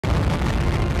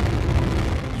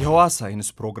የህዋ ሳይንስ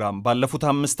ፕሮግራም ባለፉት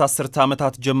 5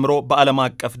 ዓመታት ጀምሮ በዓለም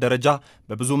አቀፍ ደረጃ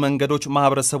በብዙ መንገዶች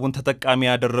ማህበረሰቡን ተጠቃሚ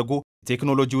ያደረጉ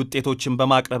ቴክኖሎጂ ውጤቶችን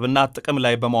በማቅረብና ጥቅም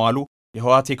ላይ በመዋሉ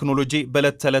የህዋ ቴክኖሎጂ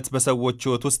በዕለት ተዕለት በሰዎች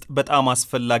ህይወት ውስጥ በጣም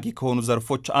አስፈላጊ ከሆኑ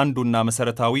ዘርፎች አንዱና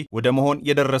መሰረታዊ ወደ መሆን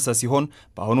የደረሰ ሲሆን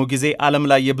በአሁኑ ጊዜ ዓለም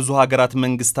ላይ የብዙ ሀገራት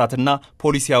መንግስታትና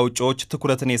ፖሊሲ አውጪዎች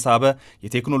ትኩረትን የሳበ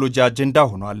የቴክኖሎጂ አጀንዳ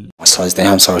ሆኗል።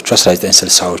 1950ዎቹ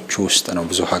 1960ዎቹ ውስጥ ነው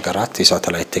ብዙ ሀገራት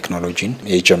የሳተላይት ቴክኖሎጂን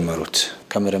የጀመሩት።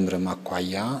 ከምርምርም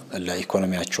አኳያ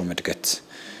ለኢኮኖሚያቸው እድገት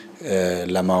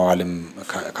ለማዋልም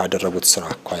ካደረጉት ስራ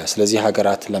አኳያ ስለዚህ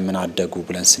ሀገራት ለምን አደጉ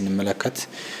ብለን ስንመለከት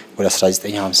ወደ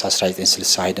 1950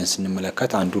 1960 ሄደን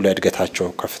ስንመለከት አንዱ ለእድገታቸው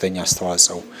ከፍተኛ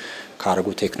አስተዋጽኦ ካረጉ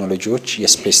ቴክኖሎጂዎች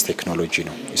የስፔስ ቴክኖሎጂ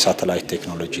ነው፣ የሳተላይት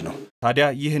ቴክኖሎጂ ነው። ታዲያ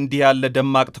ይህ እንዲህ ያለ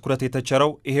ደማቅ ትኩረት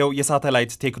የተቸረው ይሄው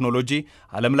የሳተላይት ቴክኖሎጂ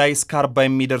ዓለም ላይ እስከ 40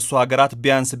 የሚደርሱ ሀገራት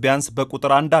ቢያንስ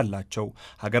በቁጥር አንድ አላቸው።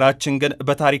 ሀገራችን ግን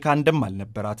በታሪክ አንድም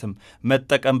አልነበራትም።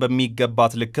 መጠቀም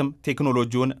በሚገባት ልክም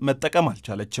ቴክኖሎጂውን መጠቀም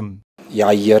አልቻለችም።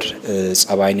 የአየር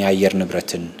ጸባይን የአየር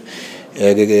ንብረትን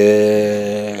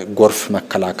ጎርፍ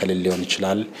መከላከል ሊሆን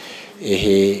ይችላል። ይሄ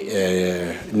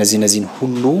እነዚህን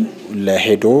ሁሉ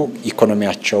ለሄዶ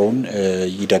ኢኮኖሚያቸውን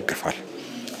ይደግፋል።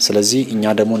 ስለዚህ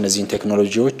እኛ ደግሞ እነዚህን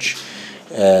ቴክኖሎጂዎች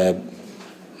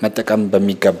መጠቀም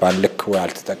በሚገባ ልክ ወይ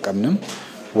አልተጠቀምንም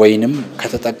ወይንም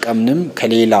ከተጠቀምንም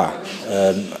ከሌላ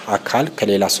አካል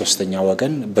ከሌላ ሶስተኛ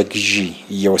ወገን በግዢ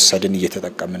እየወሰድን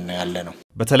እየተጠቀምን ያለ ነው።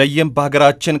 በተለይም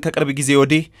በሀገራችን ከቅርብ ጊዜ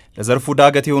ወዲህ ለዘርፉ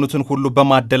ዳገት የሆኑትን ሁሉ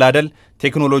በማደላደል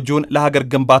ቴክኖሎጂውን ለሀገር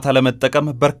ግንባታ ለመጠቀም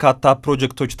በርካታ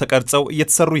ፕሮጀክቶች ተቀርጸው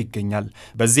እየተሰሩ ይገኛል።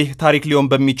 በዚህ ታሪክ ሊሆን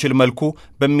በሚችል መልኩ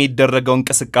በሚደረገው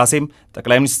እንቅስቃሴም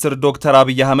ጠቅላይ ሚኒስትር ዶክተር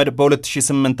አብይ አህመድ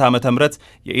በ2008 ዓ.ም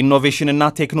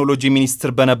የኢኖቬሽንና ቴክኖሎጂ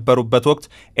ሚኒስትር በነበሩበት ወቅት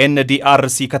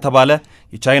NDRC ከተባለ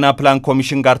የቻይና ፕላን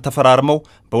ኮሚሽን ጋር ተፈራርመው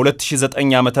በ2009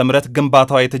 ዓ.ም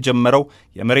ግንባታው የተጀመረው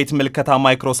የመሬት ምልከታ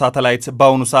ማይክሮ ሳተላይት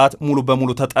ባሁኑ ሰዓት ሙሉ በሙሉ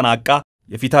ተጠናቃ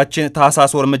የፊታችን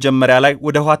ታህሳስ ወር መጀመሪያ ላይ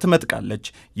ወደ ህዋ ትመጥቃለች።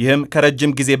 ይህም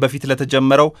ከረጅም ጊዜ በፊት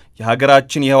ለተጀመረው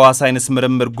የሀገራችን የህዋ ሳይንስ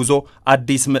ምርምር ጉዞ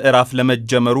አዲስ ምዕራፍ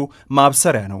ለመጀመሩ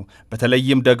ማብሰሪያ ነው።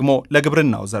 በተለይም ደግሞ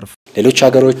ለግብርናው ዘርፍ ሌሎች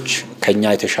ሀገሮች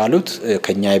ከኛ የተሻሉት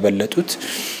ከኛ የበለጡት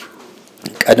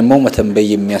ቀድሞ መተንበይ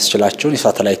የሚያስችላቸውን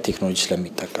የሳተላይት ቴክኖሎጂ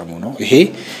ስለሚጠቀሙ ነው። ይሄ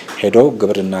ሄዶ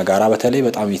ግብርና ጋራ በተለይ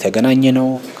በጣም የተገናኘ ነው፣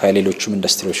 ከሌሎችም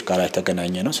ኢንዱስትሪዎች ጋር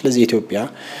የተገናኘ ነው። ስለዚህ ኢትዮጵያ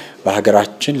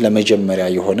በሀገራችን ለመጀመሪያ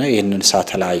የሆነ ይህንን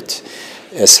ሳተላይት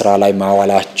ስራ ላይ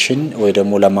ማዋላችን ወይ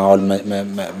ደግሞ ለማዋል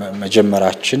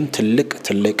መጀመራችን ትልቅ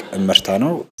ምርታ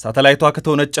ነው። ሳተላይቷ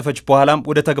ከተወነጨፈች በኋላም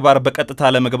ወደ ተግባር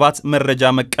በቀጥታ ለመግባት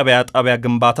መረጃ መቀበያ ጣቢያ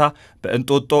ግንባታ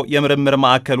በእንጦጦ የምርምር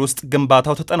ማዕከል ውስጥ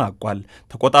ግንባታው ተጠናቋል።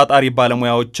 ተቆጣጣሪ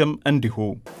ባለሙያዎችም እንዲሁ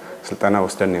ስልጠና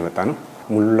ወስደን የመጣ ነው።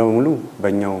 ሙሉ ለሙሉ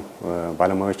በእኛው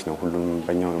ባለሙያዎች ነው ሁሉም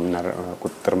በእኛው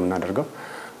ቁጥጥር የምናደርገው።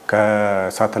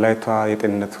 ከሳተላይቷ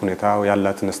የጤንነት ሁኔታ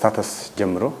ያላትን ስታተስ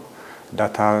ጀምሮ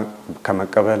ዳታ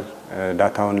ከመቀበል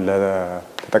ዳታውን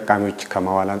ለተጠቃሚዎች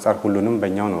ከማዋል አንፃር ሁሉንም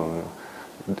በእኛው ነው።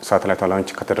 ሳተላይቷ ላንች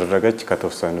ከተደረገች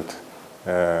ከተወሰኑት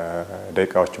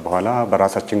ደቂቃዎች በኋላ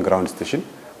በራሳችን ግራውንድ ስቴሽን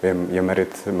ወይም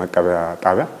የመሬት መቀበያ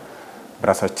ጣቢያ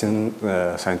በራሳችን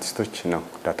ሳይንቲስቶች ነው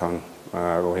ዳታውን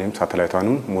ወይም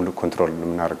ሳተላይቷንም ሙሉ ኮንትሮል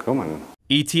የምናደርገው ማለት ነው።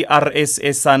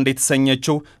 ETRSS አንድ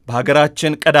የተሰኘችው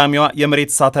በሀገራችን ቀዳሚዋ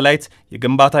የመሬት ሳተላይት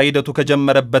የግንባታ ሂደቱ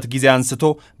ከጀመረበት ጊዜ አንስቶ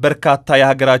በርካታ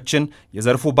የሀገራችን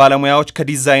የዘርፉ ባለሙያዎች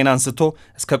ከዲዛይን አንስቶ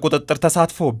እስከ ቁጥጥር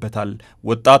ተሳትፈውበታል።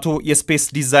 ወጣቱ የስፔስ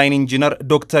ዲዛይን ኢንጂነር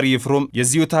ዶክተር ይፍሩም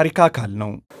የዚሁ ታሪክ አካል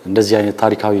ነው። እንደዚህ አይነት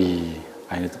ታሪካዊ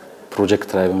አይነት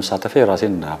ፕሮጀክት ላይ በመሳተፍ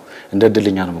ራሴን እንደ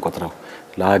እድለኛ ነው የምቆጥረው።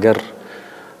 ለሀገር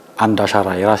አንድ አሻራ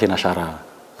የራሴን አሻራ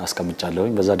አስቀምጫለሁ።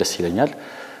 በዛ ደስ ይለኛል።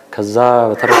 ከዛ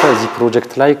በተረፈ እዚህ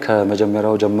ፕሮጀክት ላይ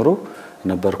ከመጀመሪያው ጀምሮ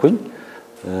ነበርኩኝ።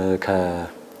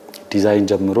 ከዲዛይን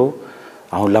ጀምሮ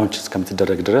አሁን ላንች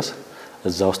እስከምትደረግ ድረስ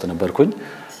እዛ ውስጥ ነበርኩኝ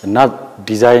እና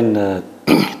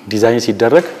ዲዛይን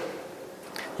ሲደረግ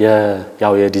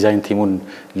ያው የዲዛይን ቲሙን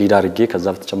ሊድ አድርጌ ከዛ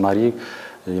በተጨማሪ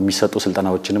የሚሰጡ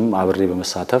ስልጠናዎችንም አብሬ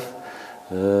በመሳተፍ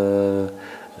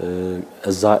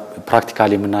እዛ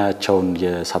ፕራክቲካሊ የምናያቸውን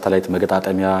የሳተላይት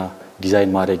መገጣጠሚያ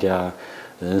ዲዛይን ማድረጊያ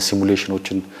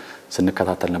ሲሙሌሽኖችን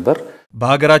ስንከታተል ነበር።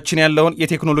 በሀገራችን ያለውን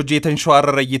የቴክኖሎጂ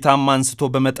የተንሸዋረረ እይታም አንስቶ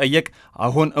በመጠየቅ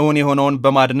አሁን የሆነውን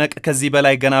በማድነቅ ከዚህ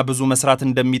በላይ ገና ብዙ መስራት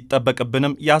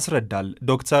እንደሚጠበቅብንም ያስረዳል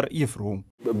ዶክተር ይፍሩ።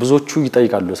 ብዙዎቹ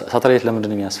ይጠይቃሉ ሳተላይት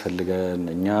ለምንድን ነው የሚያስፈልገን?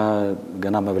 እኛ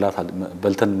ገና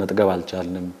በልተን መጥገብ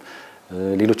አልቻልንም።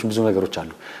 ሌሎችም ብዙ ነገሮች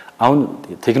አሉ። አሁን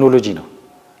ቴክኖሎጂ ነው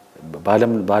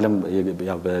በዓለም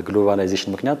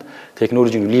በግሎባላይዜሽን ምክንያት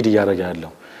ቴክኖሎጂ ሊድ እያደረገ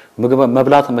ያለው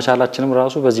መብላት መቻላችንም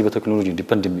ራሱ በዚህ በቴክኖሎጂ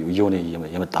ዲፔንድ ይሆነ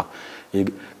የመጣው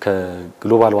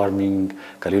ከግሎባል ዋርሚንግ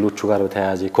ከሌሎቹ ጋር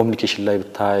በተያያዘ ኮሙኒኬሽን ላይ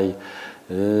ብታይ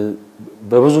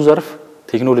በብዙ ዘርፍ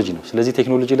ቴክኖሎጂ ነው ስለዚህ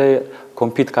ቴክኖሎጂ ላይ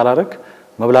ኮምፒት ካላረክ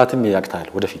መብላትም ያቅታል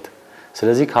ወደፊት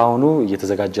ስለዚህ ካሁኑ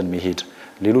እየተዘጋጀን መሄድ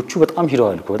ሌሎቹ በጣም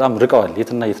ሂደዋል በጣም ርቀዋል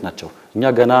የትና የት ናቸው እኛ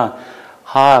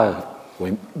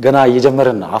ገና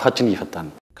እየጀመረን አፋችን እየፈታን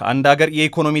ከአንድ ሀገር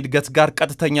የኢኮኖሚ እድገት ጋር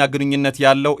ቀጥተኛ ግንኙነት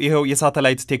ያለው ይሄው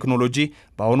የሳተላይት ቴክኖሎጂ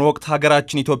በአሁኑ ወቅት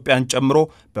ሀገራችን ኢትዮጵያን ጨምሮ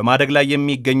በማደግ ላይ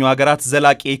የሚገኙ ሀገራት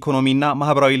ዘላቂ ኢኮኖሚና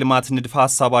ማህበራዊ ልማት ንድፈ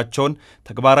ሐሳባቸውን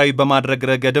ተግባራዊ በማድረግ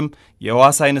ረገድም የህዋ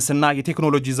ሳይንስና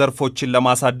የቴክኖሎጂ ዘርፎችን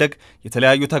ለማሳደግ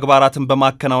የተለያዩ ተግባራትን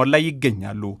በማከናወን ላይ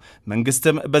ይገኛሉ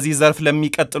መንግስትም በዚህ ዘርፍ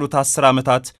ለሚቀጥሉት 10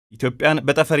 ዓመታት ኢትዮጵያን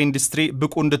በጠፈር ኢንዱስትሪ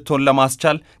ብቁ እንድትሆን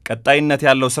ለማስቻል ቀጣይነት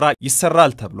ያለው ስራ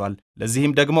ይሰራል ተብሏል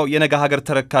ለዚህም ደግሞ የነገ ሀገር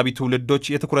ተረካቢ ትውልዶች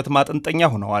የትኩረት ማጥንጠኛ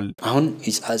ሆነዋል አሁን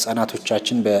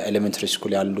ህጻናቶቻችን በኤሌመንተሪ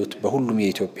ስኩል ያሉት በሁሉም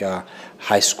የኢትዮጵያ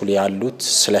ሃይ ስኩል ያሉት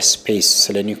ስለ ስፔስ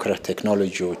ስለ ኒውክሌር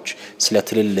ቴክኖሎጂዎች ስለ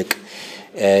ትልልቅ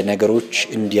ነገሮች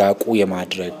እንዲያውቁ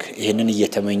የማድረግ ይሄንን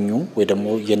እየተመኙ ወይ ደግሞ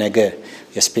የነገ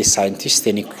የስፔስ ሳይንቲስት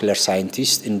የኒውክሌር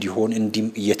ሳይንቲስት እንዲሆን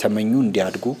እየተመኙ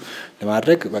እንዲያድጉ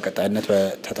ለማድረግ በቀጣይነት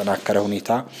በተጠናከረ ሁኔታ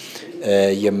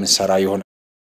የምንሰራ ይሆናል